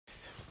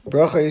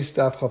Bracha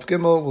Staf Chaf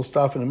Gimel. We'll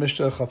start from the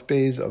Mishnah Chaf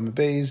Beis on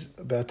Beis,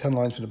 about 10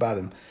 lines from the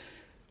bottom.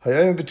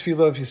 Hayom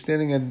b'tefillah. If you're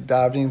standing and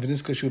davening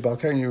v'niska shu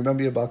balkari, and you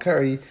remember your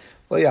balkari,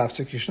 lo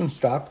yafsik. You shouldn't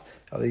stop.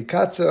 Ali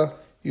katza.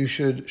 You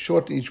should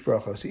shorten each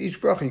bracha. So each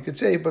bracha you could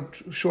say, but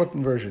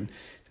shortened version.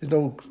 There's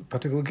no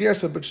particular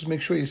gersa, but just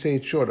make sure you say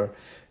it shorter.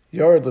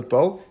 Yared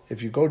litbol.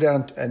 If you go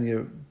down and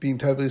you're being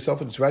tired of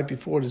yourself, and it's right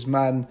before this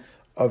man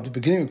of the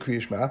beginning of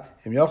Kriya Shema,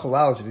 and Yochel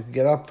allows, if you can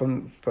get up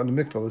from the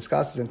mikvah,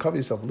 discuss and cover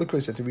yourself, look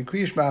at to be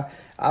Kriya Shema,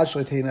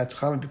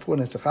 before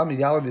Netzacham,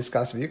 Yalav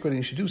discuss and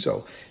you should do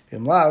so.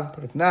 But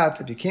if not,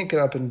 if you can't get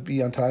up and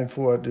be on time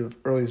for the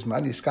earliest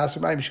man, you should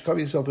cover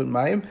yourself in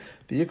Mayim,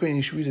 and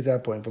you should read at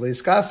that point.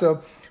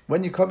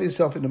 When you cover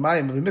yourself in the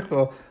Mayim of the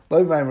mikvah,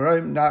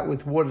 not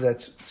with water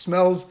that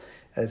smells,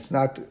 it's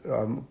not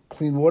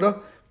clean water,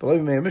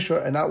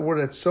 and not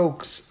water that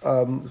soaks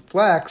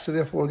flax, so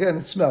therefore again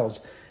it smells.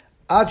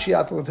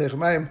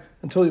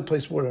 Until you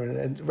place water in it.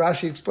 And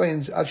Rashi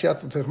explains,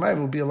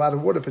 will be a lot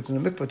of water if it's in a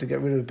mikvah to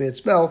get rid of the bad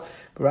smell.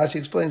 But Rashi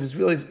explains it's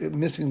really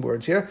missing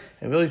words here.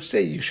 And really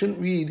say you shouldn't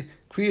read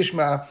Kriya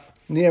Shema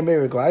near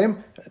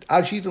Meriglayim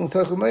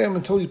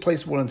until you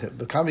place water into it.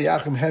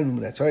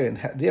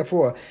 And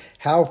therefore,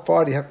 how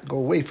far do you have to go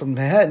away from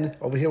Mehen?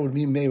 Over here would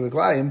mean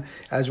Meriglayim,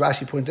 as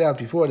Rashi pointed out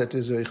before, that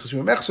there's a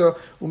Chesur Mechser,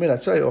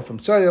 or from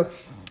Tzayah.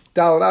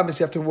 Dal Amis,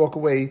 you have to walk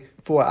away.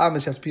 4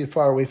 amas, you have to be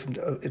far away from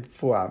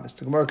 4 amas.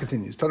 The Gemara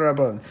continues. If you're in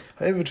the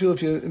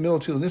middle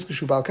of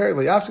Niskashu Balkari,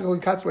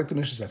 like the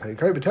Mishnah said.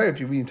 If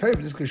you read entire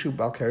Niskashu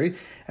Balkari,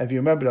 and if you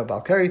remember that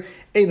Balkari,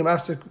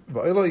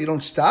 you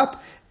don't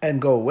stop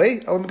and go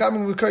away.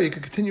 You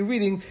can continue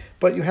reading,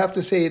 but you have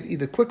to say it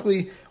either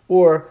quickly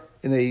or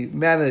in a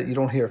manner that you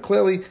don't hear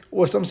clearly,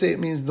 or some say it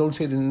means don't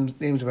say the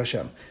names of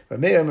Hashem.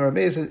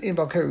 Rameh says, in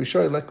Balkari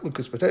Rishoy,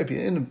 if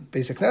you're in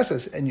basic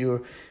Knesset and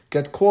you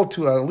get called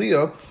to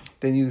Aliyah,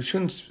 then you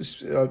shouldn't,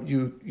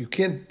 you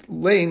can't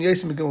lay in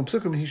Yesim Gimel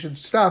Psukim. He should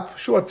stop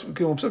short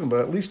Gimel Psukim, but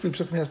at least 3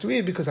 Psukim has to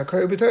read, because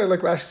Hakari B'Torah,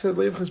 like Rashi says,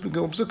 Leivchas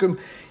Gimel Psukim,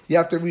 you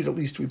have to read at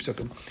least 3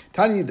 Psukim.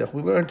 Tani Yidach,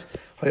 we learned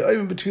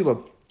Hayayim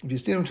B'Tfilah. If you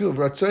stand in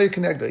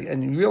Tfilah,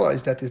 and you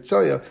realize that the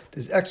Tzaya,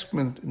 there's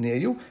excrement near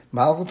you,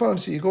 so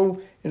you go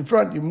in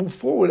front, you move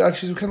forward,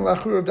 actually, in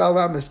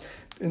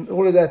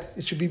order that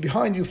it should be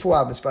behind you 4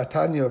 amas.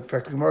 Batanya, in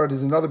fact, Gemara,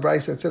 there's another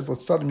Bryce that says,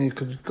 let's start, you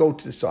could go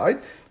to the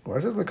side.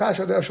 Gemara says,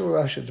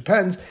 it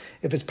depends.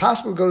 If it's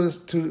possible to go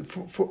to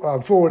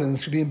forward and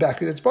it should be in back,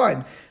 that's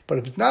fine. But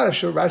if it's not,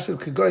 Rashi says,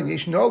 could go in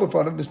Yeshin all the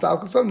front of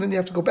Mistal, then you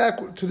have to go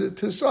back to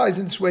the sides.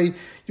 In this way,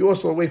 you're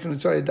also away from the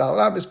Tzayah Dal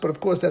Amis, but of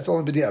course, that's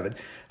only B'diavad.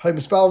 If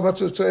you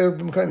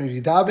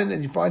daven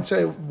and you find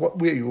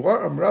where you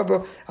are,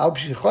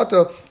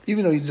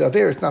 even though you did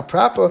Aver, it's not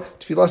proper.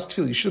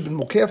 Tefillah, you should have been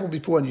more careful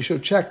before, and you should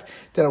have checked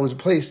that it was a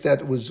place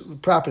that was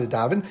proper to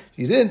daven.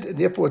 You didn't, and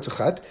therefore it's a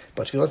chat.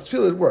 But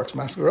Tefillah, it works.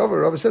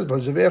 Rava says, if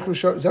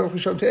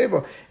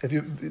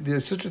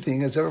there's such a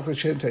thing as Zevach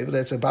Hashem Teva,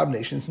 that's an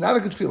abomination. It's not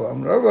a good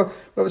tefillah.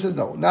 Rava says,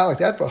 no, not like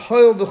that. But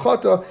Hoil the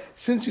Chata,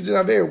 since you did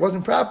Aver, it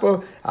wasn't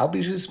proper. I'll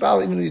be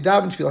Shespal, even though you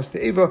daven Tefillah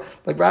Teva,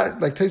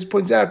 like Taisa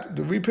points out,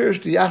 the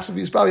repirish, the Yachsav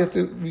Yisbal, you have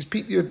to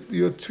repeat your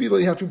tefillah,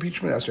 you have to repeat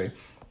Shemini Esrei.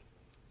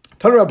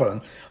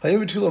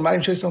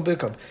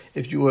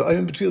 If you were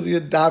in between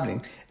you're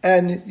davening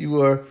and you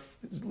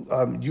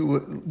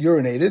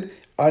urinated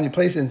on your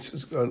place and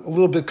it's a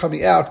little bit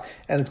coming out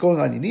and it's going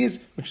on your knees,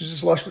 which is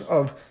just a lashon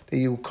of that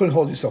you couldn't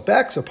hold yourself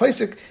back. So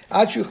Paisik,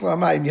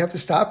 you have to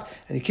stop,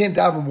 and you can't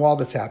daven while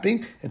that's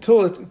happening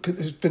until it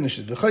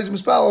finishes.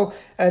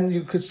 And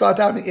you could start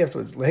davening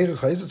afterwards. So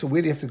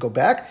where do you have to go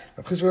back?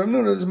 One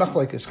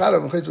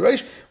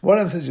of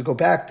them says you go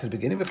back to the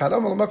beginning. You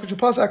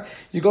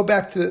go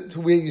back to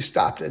where you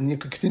stopped, and you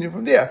could continue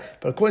from there.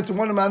 But according to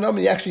one of them,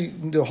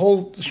 the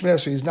whole Shemini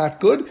Esrei is not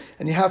good,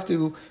 and you have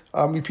to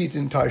repeat the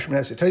entire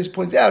Shemini Esrei. Taisa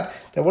points out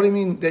that what do you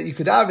mean that you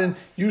could daven?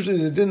 Usually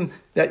there's a din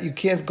that you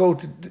can't go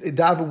to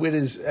daven where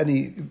there's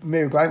any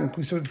Meir Glaim.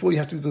 We said before you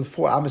have to go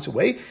 4 amas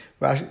away.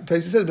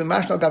 Taisa says, it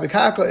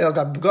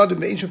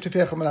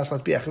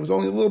was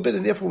only a little bit,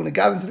 and therefore when it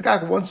got into the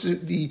kaka, once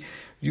you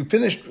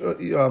finished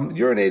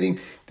urinating,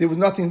 there was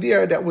nothing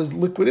there that was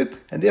liquided,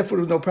 and therefore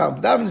there was no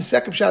problem. But the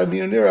second shot of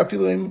miyonira, it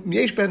would be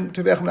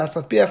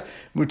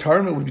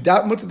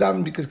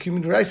mutadaven because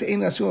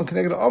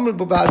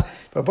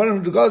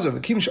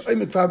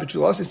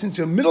since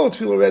you're in the middle of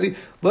tefillah already,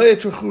 the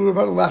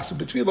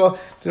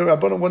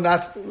Rabbanan will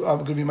not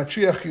going to be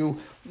matriach you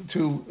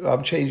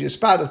to change your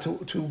spot or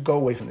to go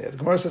away from there. The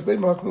Gemara says,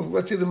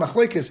 let's see the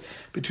machlekes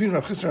between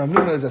Rav Chisda and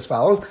Rav Nuna is as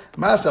follows: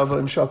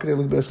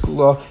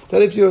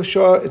 that if you're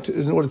sure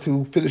in order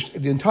to finish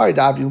the entire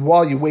davening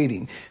while you're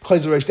waiting,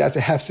 that's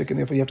a hefsek, and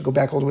therefore you have to go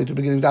back all the way to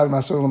the beginning of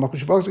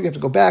davening. You have to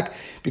go back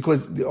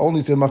because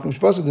only to the makom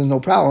shebasar there's no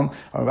problem.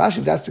 Rashi,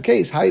 if that's the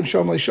case,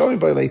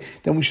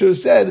 then we should have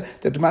said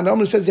that the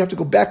Manamah says you have to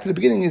go back to the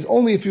beginning is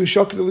only if you're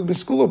shakir the ligbin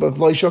skula, but if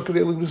lo shakir the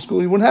ligbin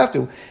skula you wouldn't have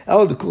to.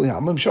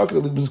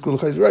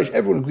 plays Reish.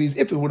 Everyone agrees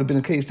if it would have been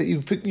a case that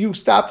you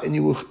stopped and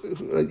you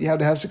had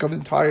to have Sikha the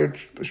entire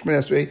Shemini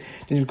Esrei,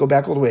 then you go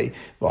back all the way.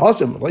 Over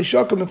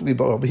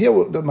here,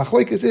 the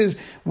machlekes is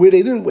where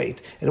they didn't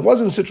wait, and it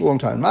wasn't such a long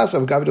time. That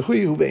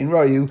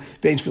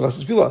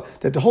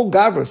the whole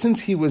gavra,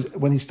 since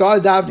when he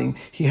started davening,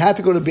 he had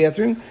to go to the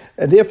bathroom,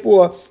 and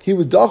therefore he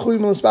was dachui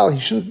milaspal. He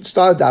shouldn't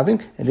start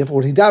davening, and therefore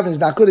what he davening is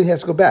not good, and he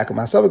has to go back.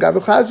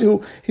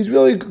 He's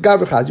really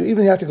gavra chazu.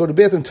 Even he had to go to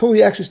the bathroom until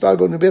he actually started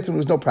going to the bathroom. There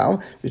was no problem.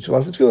 Which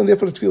was the tefillah, and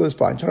therefore the tefillah is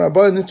fine. If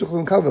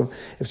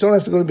someone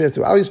has to go to the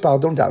bathroom, al yispal,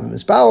 don't daven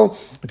mispal.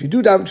 If you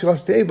do daven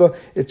tefillah te'eva,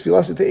 it's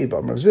tefillah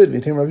te'eva.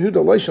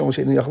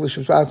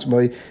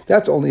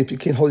 That's only if you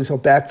can't hold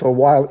yourself back for a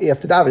while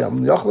after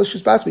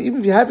davening. Even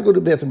if you had to go to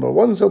the bathroom, but it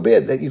wasn't so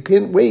bad that you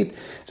can't wait,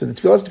 so the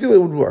tefillah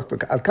would work.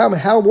 But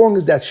how long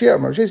is that share?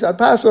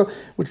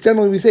 Which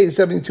generally we say is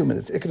 72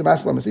 minutes.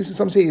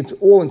 Some say it's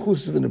all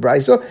inclusive in the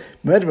brayso.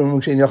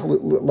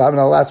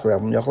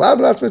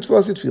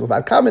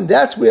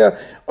 That's where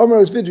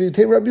Omer's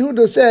Vidri, Rabbi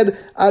Yehuda said,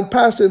 I'd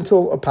pass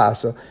until a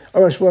pasa.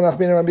 Rabbi Shmuel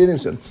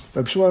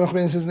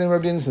Nachman says, name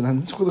Rabbi Yenison.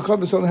 And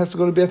someone has to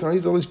go to the bathroom.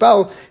 He's always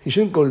bowel. He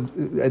shouldn't go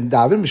and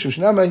daven.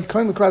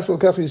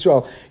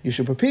 You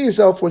should prepare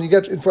yourself when you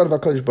get in front of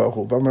HaKadosh Baruch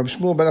Hu. Rabbi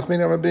Shmuel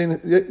Rabbi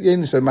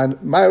Yenison,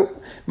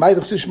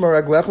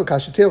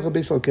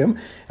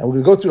 and we're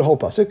going to go through the whole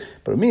pasuk.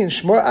 But it means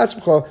Shmor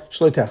Atzmcha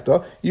Shloi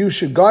Techta. You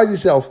should guard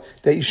yourself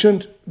that you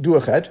shouldn't do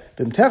a chet,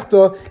 and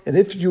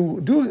if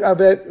you do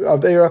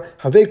Aveira,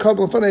 Havei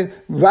Carbon Fanei,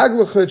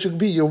 Raglacha should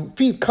be your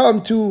feet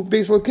come to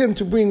Beis Lakim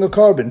to bring a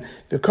carbon.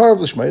 The Karv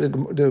Lishmaya,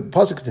 the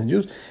pasuk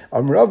continues,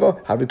 Amrava,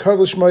 Havei Karv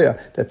Lishmaya,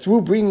 that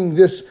through bringing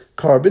this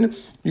carbon,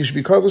 you should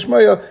be Karv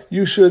Lishmaya,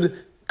 you should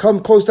come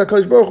close to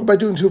HaKadosh Baruch Hu by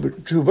doing tshuva.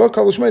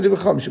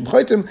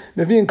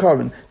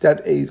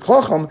 That a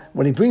chacham,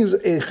 when he brings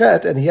a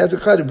chet and he has a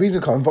chet, he brings a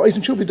carbon. He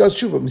does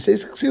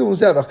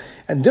tshuva.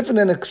 And different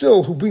than a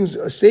ksil who brings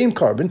the same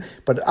carbon,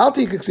 but I'll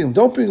take a ksil.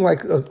 Don't bring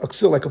like a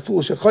ksil, like a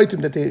foolish chaytim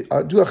that they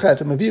do a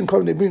chet and mevim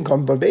carbon, they bring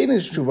carbon. But be'ein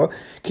is tshuva.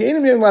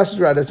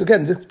 That's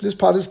again this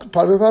part is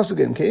part of the pasuk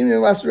again.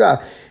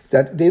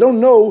 That they don't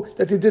know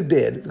that they did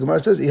bad. The Gemara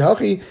says,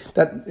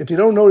 that if you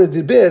don't know that they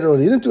did bad, or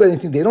they didn't do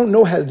anything, they don't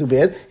know how to do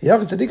bad,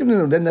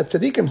 then that's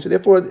tzadikim. So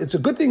therefore, it's a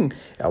good thing.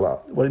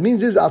 What it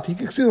means is, that they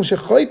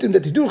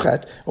do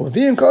chet, they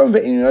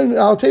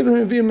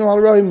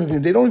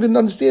don't even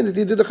understand that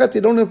they did a chet,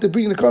 they don't know if they're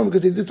bringing the karma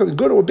because they did something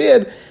good or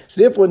bad.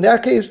 So therefore, in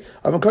that case,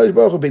 they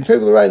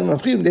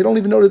don't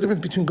even know the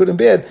difference between good and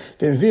bad.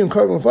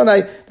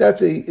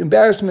 That's an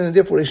embarrassment, and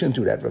therefore they shouldn't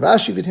do that.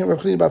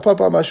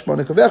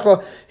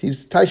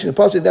 He's in the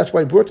pasuk. That's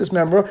why I brought this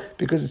member,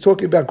 because it's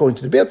talking about going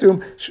to the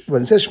bathroom.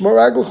 When it says Shmor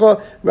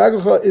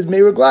Raglacha is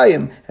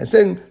Meiraglayim, and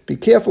saying be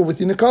careful with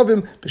your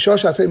nekavim,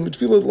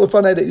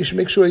 that you should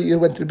make sure you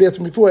went to the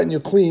bathroom before and you're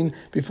clean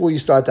before you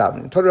start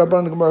davening. Torah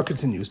Rabbanan Gemara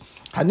continues.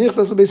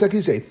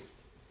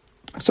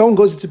 If someone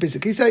goes into Beis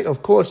HaKisei,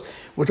 of course,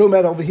 we're talking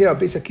about over here a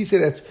Beis HaKisei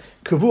that's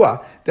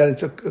kavua, that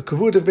it's a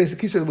kavua to Beis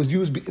HaKisei that was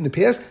used in the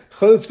past.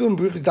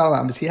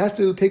 He has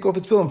to take off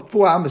his tefillin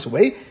 4 amas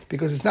away,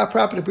 because it's not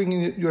proper to bring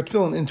your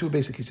tefillin into a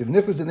Beis HaKisei.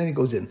 And then he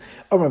goes in.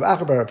 Rav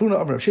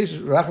Acha says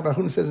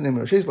the name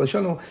of Rav Sheish,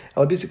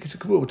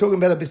 we're talking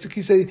about a Beis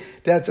HaKisei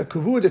that's a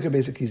kavua to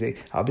Beis HaKisei.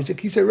 Beis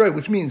HaKisei, right,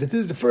 which means that this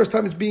is the first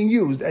time it's being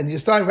used, and you're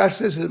starting, Rashi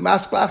says,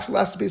 Maskal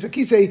last Beis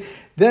HaKisei,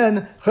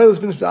 then he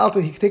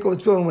can take off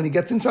his tefillin when he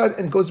gets inside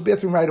and goes to the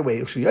bathroom right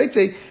away.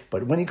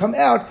 But when you come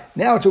out,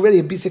 now it's already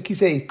a Beis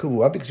HaKisei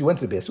kavua because you went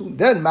to the bathroom.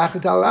 Then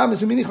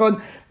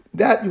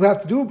that you have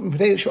to do.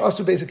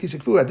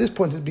 At this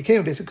point, it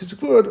became a basic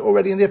kisik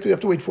already, and therefore you have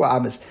to wait 4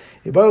 amas.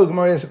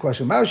 Gemara asks a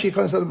question. We're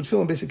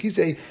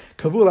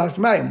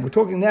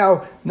talking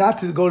now not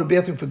to go to the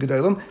bathroom for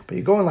gedolim, but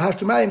you go in lahash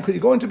t'mayim. Could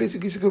you go into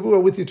basic kisik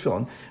with your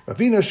tefillin?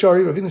 Ravina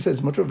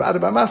says mutter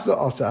v'adab masla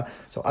asa.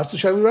 So asked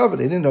Shaila Rava.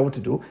 They didn't know what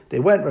to do. They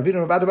went.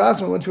 Ravina v'adab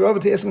masla went to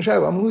Rava to ask him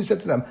Shaila. Who said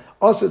to them,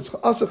 asa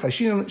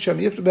chashin shem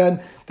yiftaben,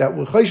 that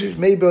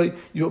maybe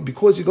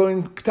because you're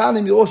going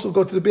ktanim, you also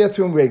go to the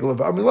bathroom regular.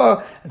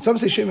 And some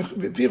say Shem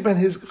Yafir Ben,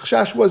 his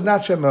chash was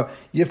not Shema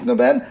Yifna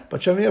Ben,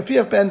 but Shem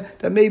Yafir Ben,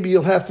 that maybe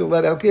you'll have to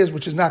let out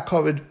which is not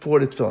covered for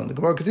the tefillin. The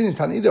Gemara continues,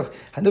 Tanidach,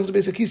 Haniv's the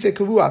Beis HaKisei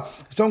kavua.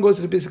 If someone goes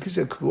to the Beis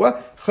HaKisei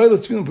kavua, Chayla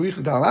Tzvim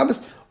B'Richik Dal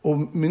Amas, that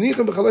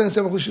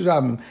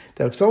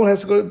if someone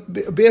has to go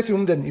to a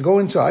bathroom, then you go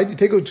inside, you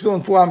take a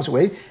tefillin 4 amas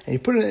away, and you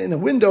put it in a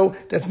window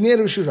that's near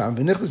the Rishus Hamim,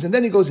 and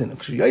then he goes in.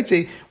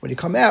 When you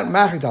come out,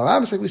 like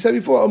we said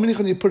before,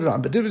 you put it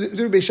on. But so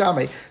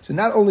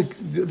not only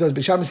does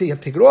Beis Shammai say you have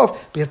to take it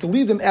off, but you have to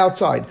leave them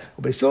outside.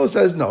 Beis Hillel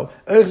says no.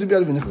 Beis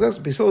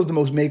Hillel is the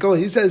most makel.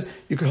 He says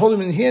you can hold them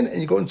in the hand and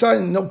you go inside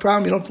and no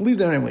problem, you don't have to leave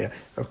them anywhere.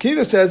 Rav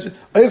Kiva says you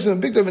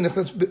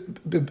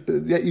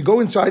go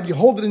inside, you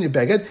hold it in your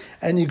beged,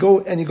 and you go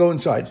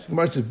inside.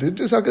 Gemara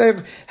says,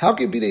 how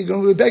can it be that you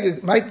go to the beged?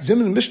 It might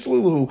zimin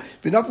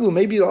mishtelu,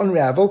 maybe it'll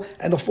unravel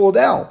and it'll fall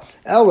down.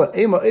 Rabbi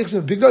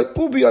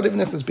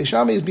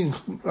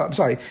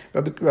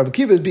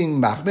Kiva is being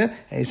machmir,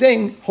 and he's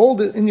saying, hold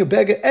it in your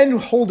beged and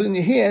hold it in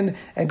your hand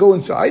and go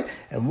inside.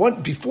 And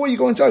before you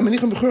go inside, put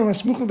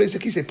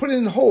it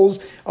in the holes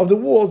of the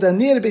walls that are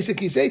near the basic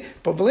kisei,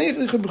 but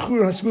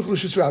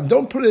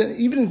don't put it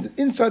even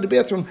inside the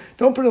bathroom.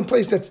 Don't put it in a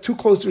place that's too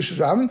close to Rishus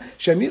Rabim.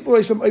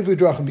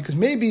 Because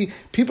maybe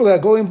people that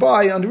are going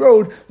by on the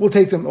road will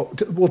take them,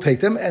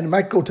 and it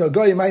might go to a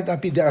guy. It might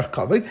not be derech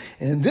covered.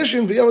 In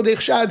addition, there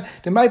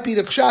might be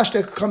the chash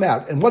that could come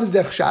out. And what is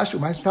the chash?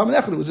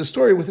 It was a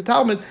story with the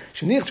Talmud.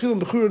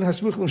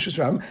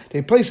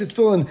 They placed the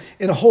tefillin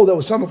in a hole that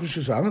was samach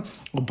Rishus Rabim.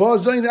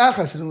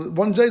 And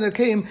one zayin that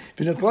came,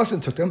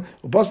 took them.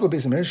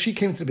 She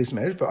came to the base of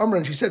marriage for Amr,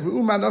 and she said,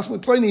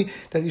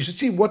 that you should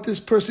see what this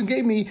person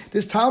gave me,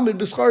 this Talmud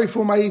B'schari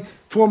for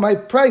my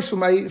price, for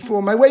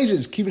my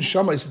wages. Kivin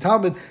Shammai, the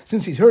Talmud,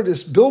 since he'd heard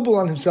this bilbil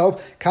on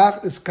himself, he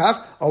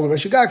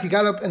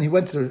got up and he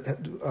went to the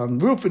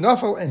roof in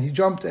Nafal, and he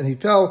jumped and he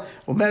fell,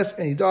 and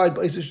he died,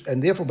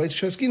 and therefore that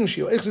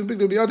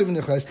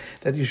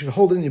you should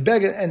hold it in your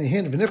bag and your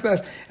hand of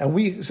v'nichlas, and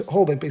we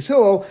hold like Beis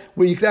Hillel,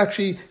 where you could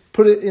actually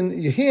put it in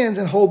your hands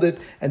and hold it,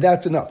 and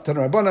that's enough. In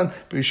the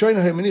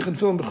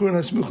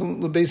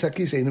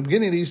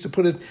beginning, they used to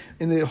put it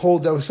in the hole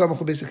that was samach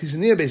l'beis hakisa,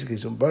 near beis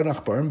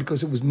hakisa,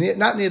 because it was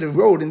not near the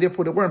road, and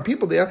therefore there weren't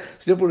people there,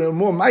 so therefore there were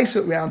more mice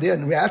around there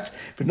and rats.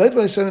 But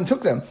Neifel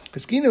took them.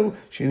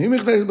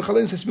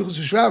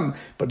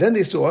 But then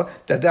they saw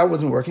that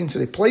wasn't working, so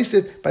they placed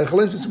it by the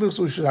chalens and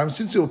smichus.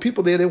 Since there were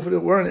people there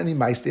weren't any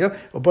mice there.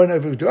 But then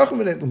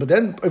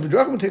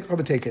Overdrachim would come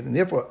and take it, and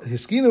therefore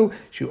Hiskinu,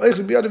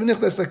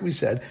 like we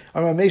said, the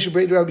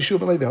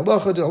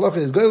halacha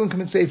is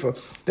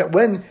that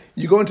when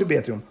you go into the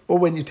bathroom, or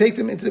when you take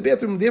them into the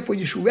bathroom, therefore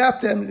you should wrap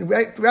the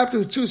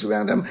tzuz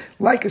around them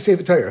like a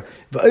sefer Torah.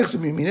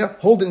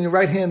 Hold it in your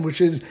right hand,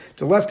 which is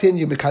the left hand,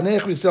 you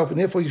mekanech yourself,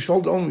 and therefore you should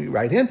hold only your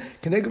right hand,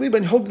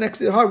 and hold it next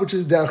to the heart, which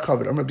is derech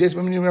covered. The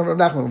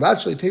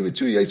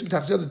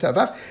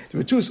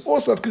tzuz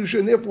also have kedusha,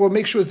 and therefore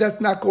make sure that's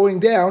not going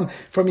down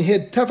from your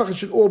head. Tefach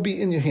should all be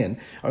in your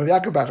hand.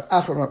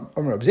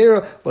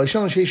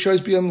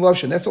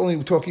 That's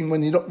only talking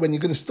when you're going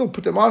to still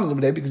put them on in the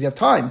day because you have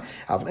time.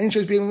 If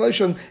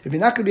you're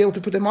not going to be able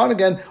to put them on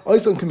again,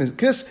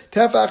 kiss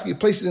tefach, you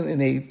place it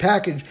in a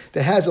package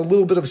that has a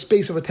little bit of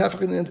space of a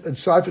tefach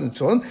inside for the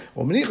tefillin,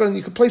 or menicha, and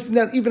you can place them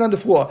down even on the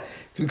floor,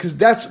 because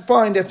that's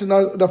fine. That's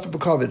enough of a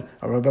covered.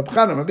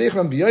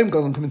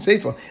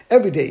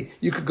 Every day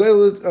you could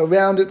go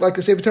around it like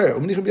a sefer Torah.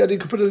 You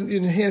could put it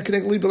in your hand,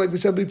 connect liba, like we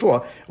said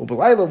before.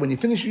 When you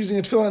finish using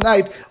it tefillin at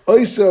night,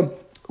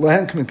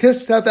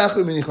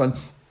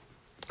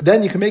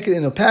 then you can make it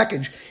in a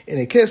package, in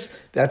a kiss,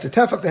 that's a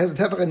tefach, that has a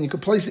tefach, and you can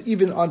place it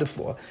even on the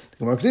floor.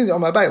 It's only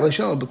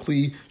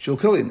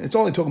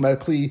talking about a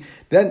kli,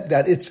 then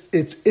that it's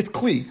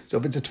kli. So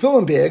if it's a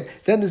tefillin bag,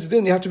 then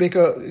you have to make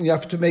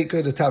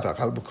the tefach.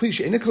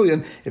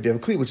 If you have a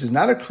kli which is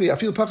not a kli, I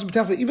feel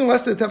even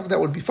less than a tefach, that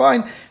would be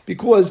fine,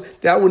 because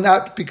that would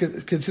not be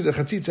considered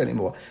chatzitz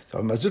anymore. So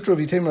Mazutra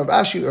Vitem Rav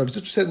Ashi, or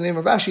Mazutra said the name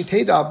of Ashi,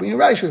 Teidal, bring a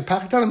Rashi,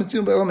 Pachatan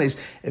Mitzvah Be'elames.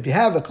 If you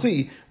have a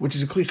kli which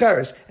is a kli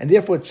cheres, and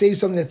therefore it saves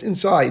something that's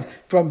inside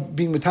from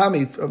being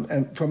matami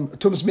from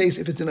tumas mace,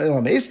 if it's an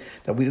elam mace,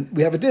 that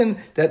we have a din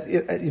that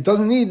it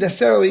doesn't need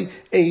necessarily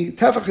a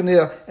tefach in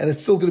there, and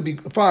it's still going to be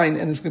fine,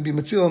 and it's going to be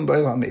matzilim by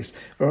elam mace.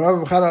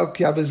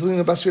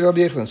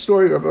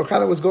 Story, Rabbi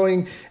Chana was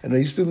going, and he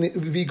used to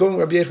be going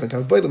Rabbi Yechon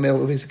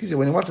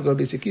when he wanted to go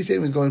to Beis Hakisa, he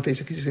was going to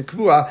Beis Hakisa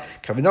Kvua,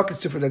 Kavinokit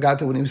Sifra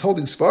Dagata, when he was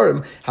holding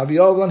Svarim,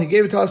 Haviyavlan, he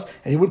gave it to us,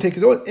 and he wouldn't take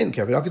it in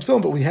Kavinokit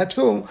film, but we had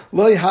film,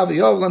 Loi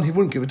Haviyavlan, he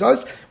wouldn't give it to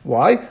us.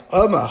 Why?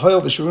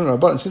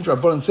 Since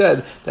Rabbanan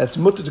said that's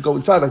mutter to go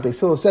inside, like Beis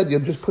Hillel said, you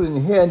just put it in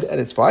your hand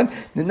and it's fine.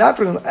 Then not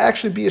going to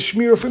actually be a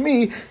shmira for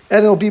me,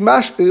 and it'll be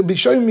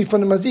showing me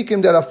from the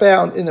mazikim that are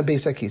found in a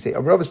Beis Hakisa.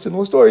 A rather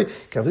similar story.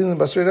 When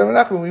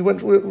we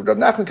went with Rav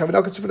Nachman,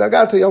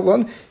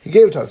 he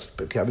gave it to us.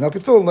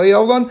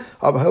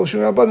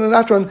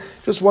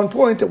 Just one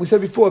point that we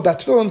said before about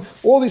tefillin.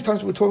 All these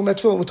times we're talking about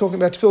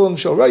tefillin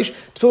shel reish,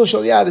 tefillin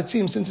shel yad. It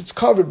seems since it's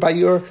covered by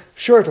your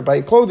shirt or by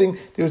your clothing,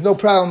 there is no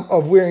problem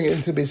of wearing it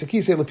into Beis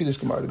Hakisa. This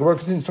Gemara. The Gemara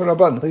continues to turn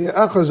Rabban.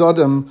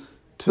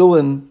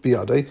 Tefillin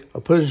biyadai.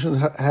 A person should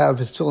have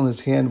his tefillin in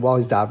his hand while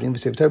he's davening.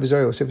 Sefer Torah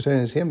b'zarei or sefer Torah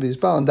in his hand. He's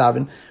bal and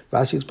daven.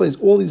 Rashi explains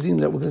all these things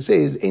that we're going to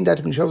say is ain't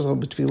that mishavos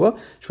b'tefillah.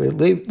 Shrei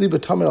liba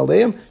tamid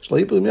aleim.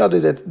 Shloi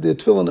b'yadai, that the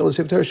tefillin or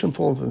sefer Torah shouldn't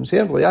fall from his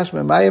hand.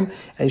 V'layashim emayim,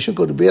 and you shouldn't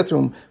go to the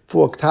bathroom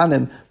for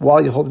ktanim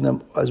while you're holding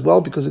them as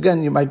well, because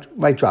again you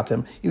might drop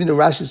them. Even though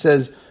Rashi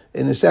says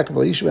in a second,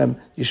 you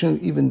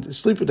shouldn't even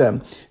sleep with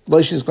them.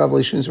 Because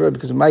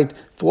it might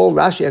fall.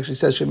 Rashi actually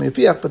says Shem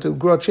Yafiach, but the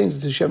Gemara changes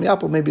it to Shem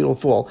Yapel, maybe it'll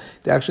fall.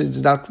 They actually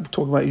is not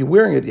talking about you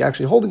wearing it, you're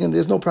actually holding it.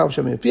 There's no problem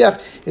Shem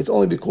Yafiach. It's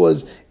only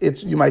because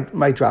you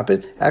might drop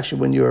it.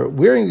 Actually, when you're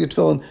wearing your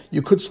tefillin,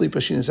 you could sleep a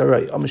Shinas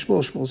Aray.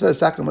 Shmuel says,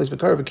 Sakin Mois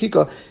V'Kaira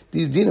V'Kika,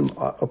 these dinim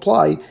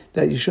apply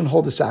that you shouldn't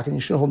hold the sakin, you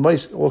shouldn't hold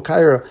Mois or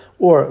Kaira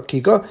or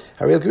Kika.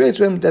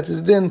 That is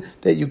a din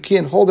that you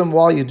can't hold them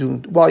while you're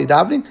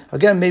davening.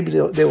 Again, maybe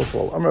they will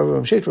fall.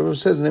 Rav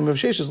says the name of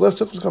Shesh is less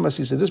sukkos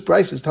kamasisa. This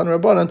price is Tanur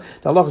Rabbanan.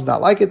 The Allah is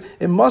not like it.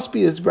 It must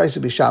be this price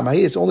of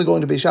Beishamai. It's only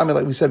going to Beishamai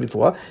like we said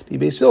before. The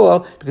Beis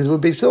Hillel, because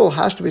with Beis Hillel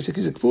hash to basic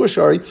kisa kfua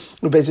shari.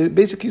 With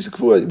basic kisa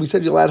kfua, we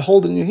said you're allowed to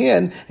hold it in your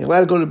hand. And you're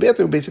allowed to go to the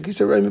bathroom. Basic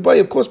kisa rai.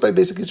 Of course, by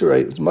basic kisa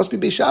rai, it must be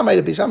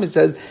Beishamai. The Beishamai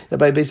says that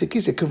by basic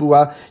kisa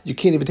kfua you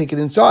can't even take it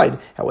inside.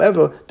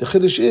 However, the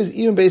chiddush is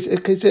even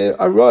basic kisa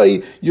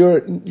rai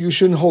you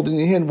shouldn't hold it in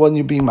your hand when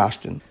you're being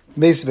mashtin.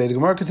 Basically, the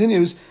Gemara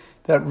continues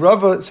that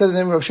Rava said in the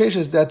name of Rav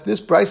Sheshes that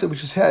this brisa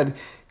which is had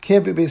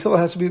can't be Beis Hillel,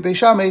 has to be Beis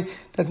Shammai.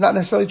 That's not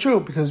necessarily true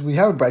because we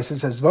have a brisa that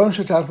says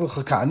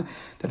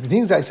that the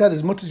things that I said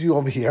is mutter to you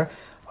over here.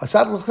 I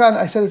said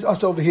it's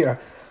us over here.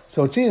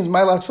 So it seems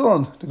my last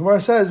tefillin. The Gemara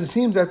says it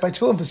seems that by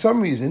tefillin for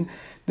some reason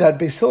that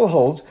Beis Hillel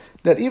holds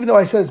that even though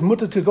I said it's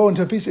mutter to go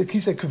into a piece of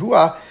kisei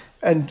kavua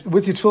and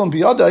with your tefillin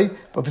biyadai,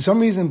 but for some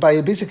reason by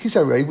a basic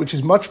kisarei, which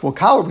is much more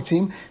kal, it would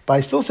seem, but I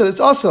still said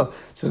it's also.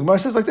 So the Gemara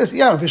says like this,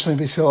 yeah,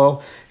 Beis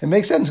Hillel, it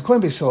makes sense.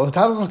 According to Beis Hillel,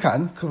 Tadal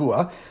Chakan,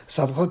 Kavua,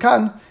 Sadal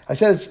Chakan, I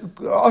said it's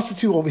also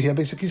two over here,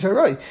 basic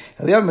kisarei.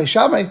 Eliyav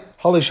Meishamai,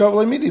 Halei Shav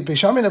Leimidi, Beis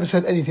Shammai never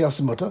said anything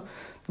else in mutter.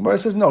 The Gemara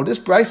says, no, this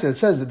brisa that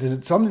says that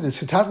there's something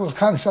that's Tadal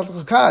Chakan,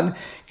 Sadal Chakan,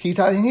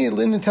 Kitanihi,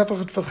 Lin and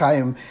Tefachat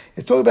V'chaim.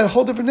 It's talking about a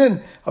whole different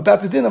din,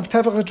 about the din of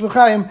Tefachat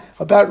V'chaim,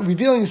 about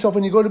revealing yourself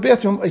when you go to the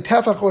bathroom, a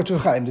Tefach or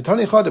V'chaim. The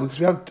Tani Chada, because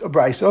we have a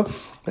brisa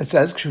that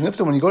says,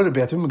 when you go to the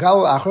bathroom,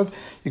 Megal Achrav,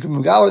 you can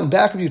Megal in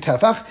back of you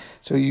Tefach,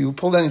 so you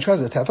pull down your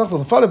trousers,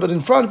 Tefach, but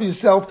in front of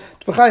yourself,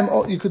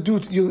 V'chaim, you could do,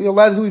 you're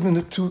allowed to do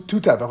even two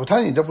Tefach.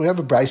 Tani, we have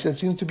a brisa that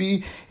seems to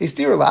be a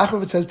steer.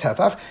 Achrav, it says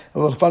Tefach,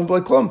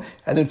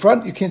 and in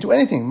front, you can't do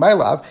anything. My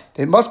love,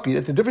 it must be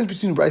that the difference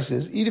between the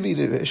brises is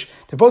Ish,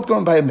 they're both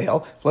going by a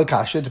male, like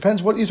Kasha, it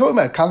depends what you're talking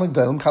about. Kanlik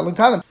Dalim, Kanlik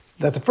Tanim.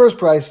 That the first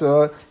price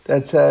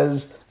that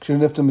says is going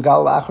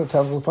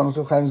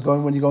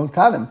when you're going to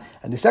Tanim.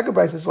 And the second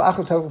price is you're not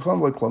going to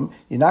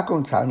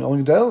Tanim, you're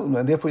only Dalim,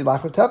 and therefore you're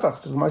Lachar Tefach.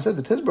 So the Gemara said,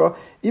 B'tizbra,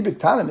 Ibik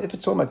Tanim, if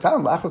it's so much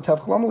Tanim, Lachar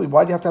Tefach Lamali,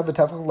 why do you have to have a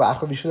Tefach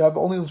Lachar? You should have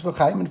only the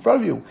V'chaim in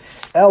front of you.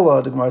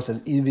 Ella, the Gemara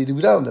says,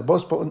 they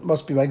both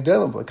must be like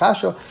Dalim, like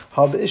Kasha,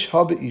 Haba Ish,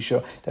 Haba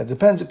Isha. That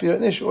depends if you're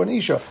an Ish or an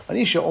Isha. An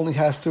Isha only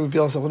has to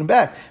reveal himself in the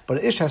back, but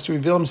an Ish has to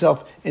reveal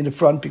himself in the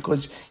front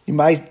because you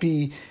might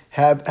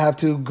have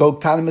to go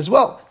tanim as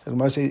well. So the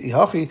Gemara says,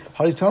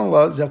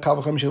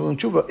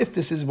 if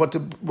this is what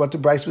the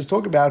Bryce was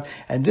talking about,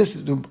 and this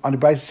on the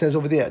Bryce says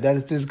over there that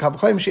it is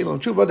kavachayim she'elon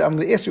tshuva, I'm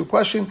going to ask you a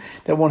question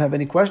that won't have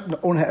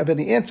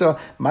any answer.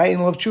 My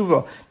in love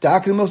tshuva.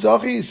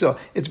 So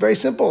it's very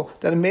simple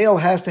that a male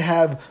has to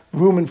have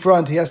room in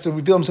front. He has to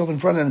reveal himself in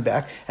front and in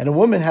back, and a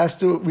woman has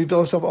to reveal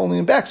herself only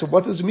in back. So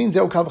what does it mean?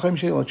 Kavachayim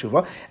she'elon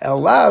tshuva.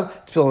 Elav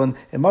tefillin.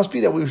 It must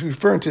be that we're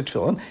referring to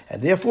tefillin,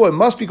 and therefore it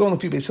must be going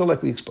to Beis Hillel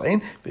like we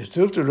explained. And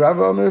therefore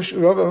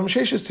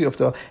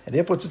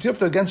it's a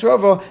tiyufta against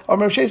Rava.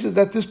 Rav Sheshes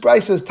that this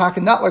price is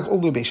taken not like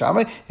Ulu Beis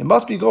Shammai. It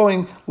must be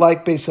going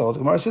like Beis Hillel. The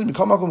Gemara says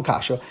Mikol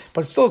Kasha,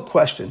 but it's still a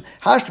question.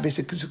 Hash to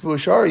basic kisukvu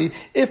shari.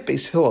 If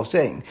Beis Hillel is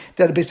saying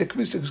that a basic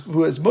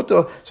kisukvu is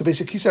mutter, so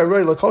basic kisei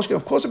roi lakolshke.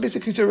 Of course, a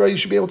basic kisei roi you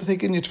should be able to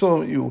take in your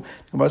tefillin with you.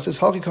 The Gemara says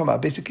Haki Kama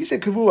basic kisei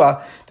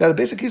kavua, that a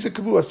basic kisei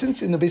kavua,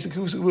 since in the basic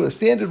kisei kavua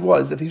standard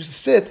was that he used to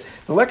sit.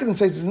 The Lekketin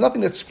says there's nothing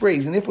that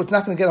sprays, and therefore it's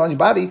not going to get on your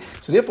body.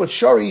 So therefore it's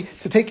shari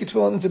to take your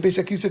tefillin into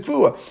basic kisei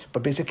kavua.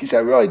 But basic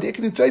kisei roi, the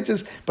Ekketin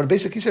says, but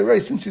basic kisei roi,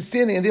 since it's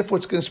standing and therefore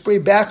it's going to spray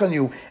back on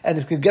you and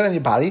it's going to get on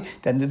your body,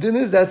 then the din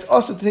is that's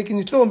also to take in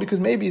your tefillin because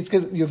maybe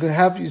you're going to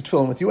have your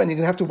tefillin with you and you're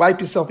going to have to wipe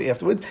yourself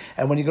afterwards.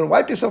 And when you're going to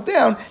wipe yourself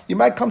down, you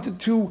might come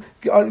to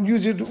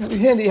use your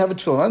hand that you have a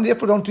tefillin on.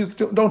 Therefore, don't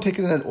take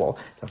it in at all.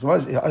 What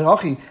does it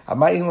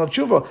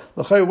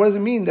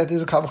mean that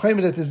there's a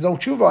kavachayim that there's no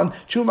tshuva on?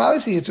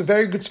 Tshuva it's a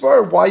very good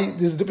svar. Why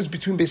there's a difference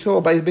between Beis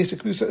Hillel by basic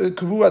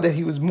kavua that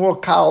he was more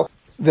kal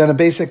than a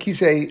basic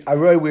kisei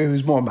aroi where he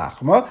was more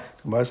machma.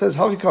 The Gemara says,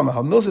 this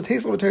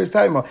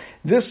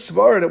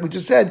svara that we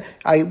just said,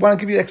 I want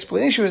to give you an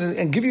explanation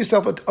and give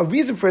yourself a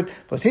reason for it,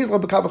 but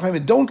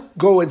don't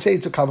go and say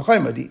it's a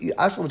kavachayim. The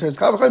asal is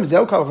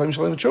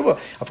kavachayim.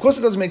 Of course,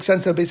 it doesn't make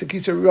sense that a basic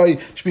kisei aroi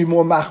should be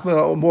more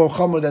machma or more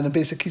chamor than a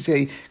basic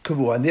kisei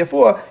kavua, and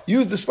therefore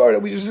use the svara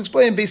that we just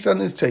explained based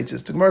on its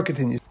tzaitzis. The Gemara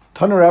continues. If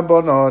someone wants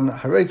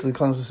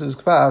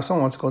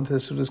to go into the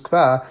Sudas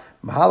Kva,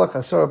 Mahalach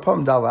asar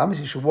pam dal amis.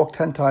 He should walk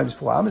 10 times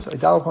 4 amis.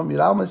 Dal pam yud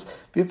amis.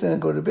 If then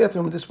go to the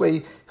bathroom, this way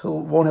he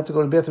won't have to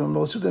go to the bathroom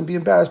in Suda and be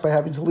embarrassed by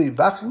having to leave.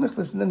 And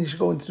then he should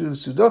go into the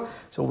Suda.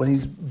 So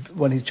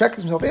when he checks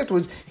himself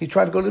afterwards, he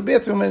tried to go to the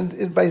bathroom,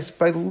 and by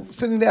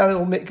sitting down, it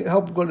will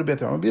help him go to the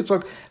bathroom. If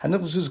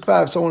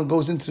someone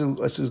goes into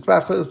a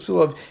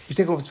Suzkvav, you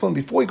take off his film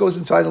before he goes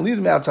inside and leave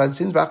him outside,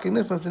 and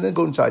then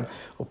go inside.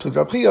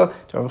 Rabchia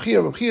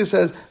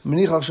says,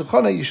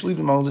 you should leave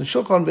him on the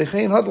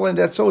shulchan, and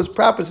that's so it's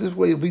proper. This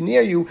way, it'll be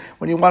near you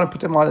when you want to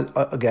put them on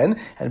again.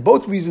 And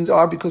both reasons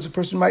are because a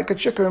person might get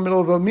shikar in the middle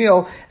of a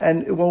meal,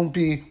 and it won't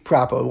be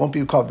proper. It won't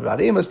be covered by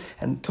Amos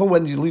until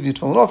when you leave your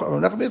tefillin off.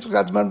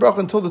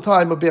 Until the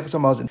time of Bechas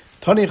Hamazon.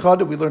 Tani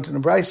Chad, we learned in the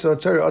Brayso,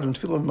 Tzari Adam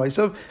Tefillin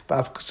Ma'asav,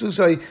 Ba'af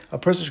Kususai, a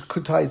person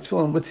could tie his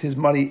tefillin with his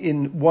money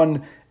in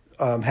one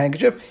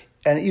handkerchief.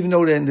 And even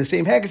though they're in the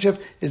same handkerchief,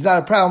 it's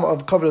not a problem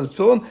of covered with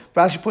tefillin.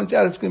 Rashi points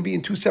out it's going to be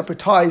in 2 separate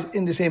ties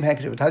in the same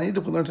handkerchief.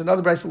 We learned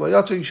another brayso lo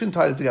yatzer, you shouldn't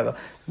tie them together.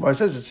 Gemara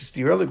says it's a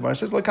steer. Gemara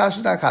says lo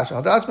kasha, not kasha.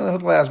 It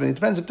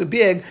depends if the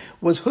bag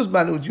was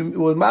husband,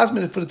 was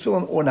masmin for the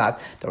tefillin or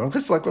not. The Rav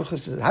Chisda, like Rav Chisda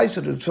says, high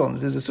suda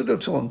tefillin. There's a suda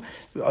tefillin,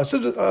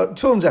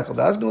 tefillin zekel.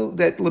 The husband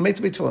that lemates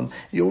be tefillin.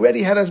 You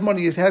already had as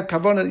money. You had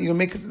kavanah. You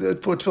make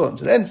it for tefillin.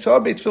 So then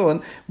sarbe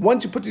tefillin.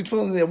 Once you put your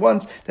tefillin in there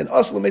once, then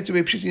us lemates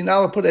be pshiti. You're not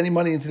allowed to put any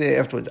money into there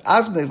afterwards.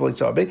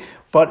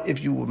 But if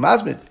you were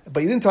masmid,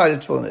 but you didn't tie the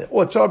tefillin in it,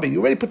 or tzarbe, you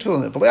already put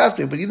tefillin in it, but I asked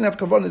me, but you didn't have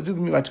kavanah to do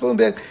me my tefillin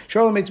bag,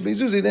 Charlotte makes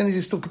bezuzi, then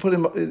you still could put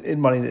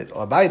in money in it.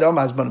 Or Abayda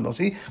has money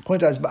milsi.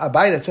 According to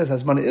Abayda, it says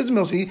has money is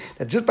milsi,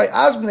 that just by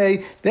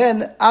asmine,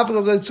 then after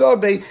the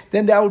tzarbe,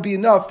 then that would be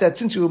enough that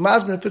since you were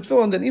masmid for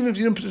tefillin, then even if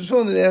you didn't put the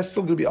tefillin in there, it's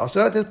still going to be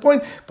asa at that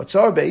point. But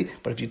tzarbe,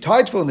 but if you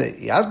tied tefillin in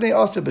it, asmine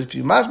asa, but if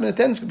you masmid it,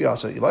 then it's going to be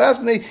asa.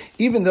 Asmine,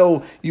 even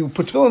though you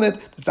put tefillin in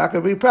it, it's not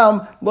going to be a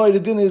problem. Lawyer, the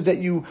din is that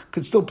you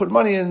could still put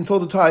money in until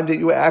the time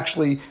that you were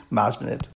actually masmin it.